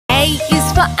is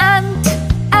for ant,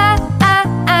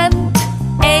 ant.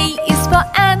 A is for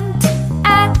ant,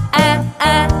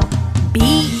 B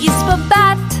is for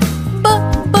bat,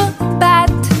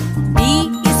 bat. B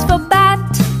is for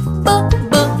bat, b.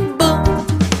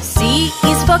 C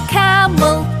is for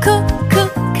camel,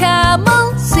 camel.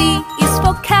 C is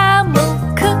for camel,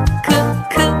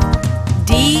 c. D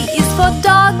is for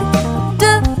dog,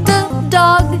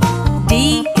 dog. D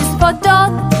is for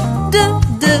dog, d.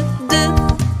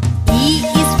 E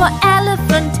is for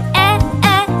elephant,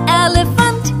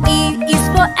 elephant. E is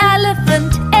for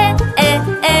elephant,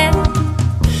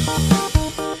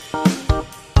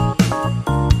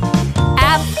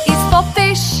 F is for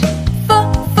fish,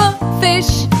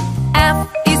 fish. F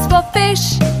is for fish,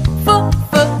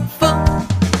 f.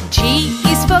 G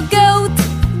is for goat,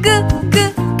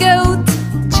 goat.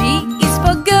 G is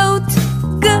for goat,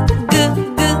 g.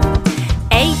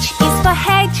 H is for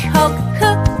hedgehog,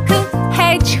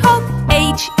 hedgehog.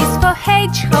 H is for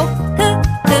hedgehog,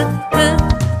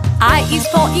 I is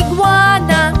for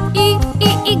iguana,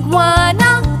 iguana.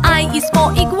 I is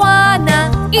for iguana,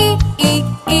 e.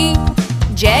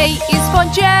 J is for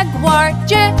jaguar,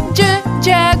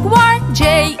 jaguar. J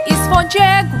is for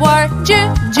jaguar, j.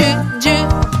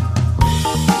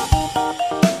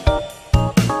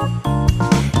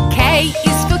 K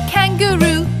is for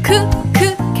kangaroo,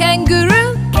 kangaroo.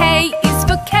 K is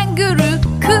for kangaroo,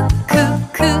 k.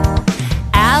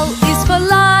 L is for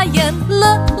lion,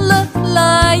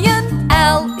 lion.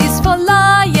 L is for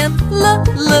lion, l.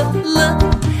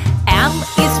 M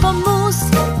is for moose,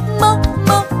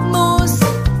 moose.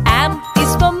 M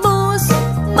is for moose,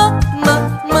 m.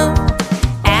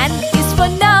 N is for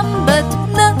numbered,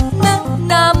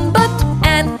 numbered.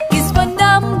 N is for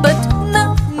numbered, n.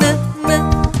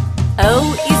 O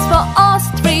is for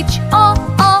ostrich,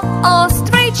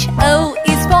 ostrich. O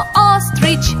is for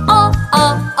ostrich, o.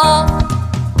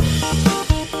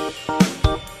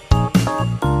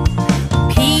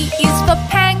 P is for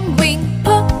penguin,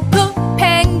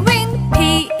 penguin. P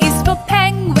is for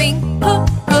penguin, p.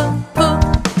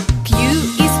 Q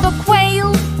is for quail,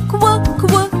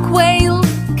 quail.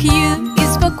 Q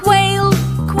is for quail,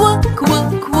 qu.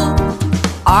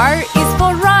 R is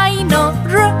for rhino,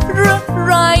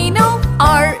 rhino.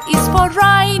 R is for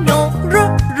rhino,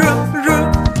 r.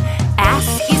 S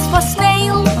is for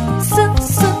snail,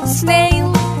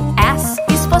 snail. S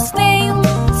is for snail,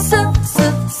 s.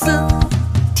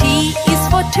 T is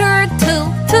for turtle,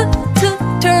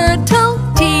 turtle.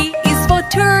 T is for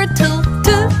turtle, t.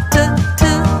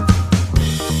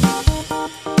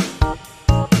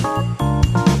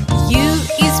 U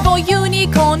is for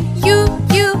unicorn,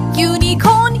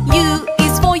 unicorn. U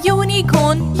is for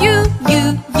unicorn, u.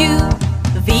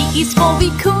 V is for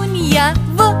vicuña,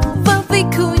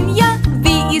 vicuña. V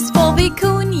is for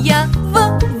vicuña, v.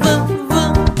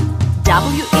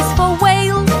 W is for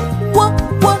whale,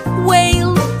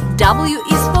 whale. W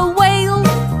is for whale,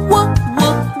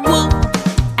 w.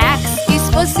 X is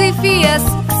for Ziphius,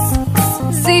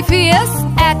 Ziphius.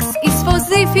 X is for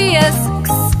Ziphius,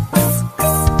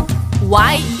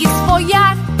 Y is for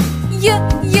yak,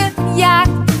 yak.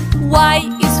 Y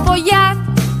is for yak,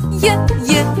 y.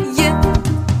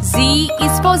 Z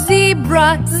is for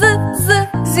zebra,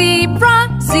 zebra.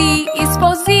 Z is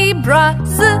for zebra,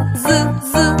 z.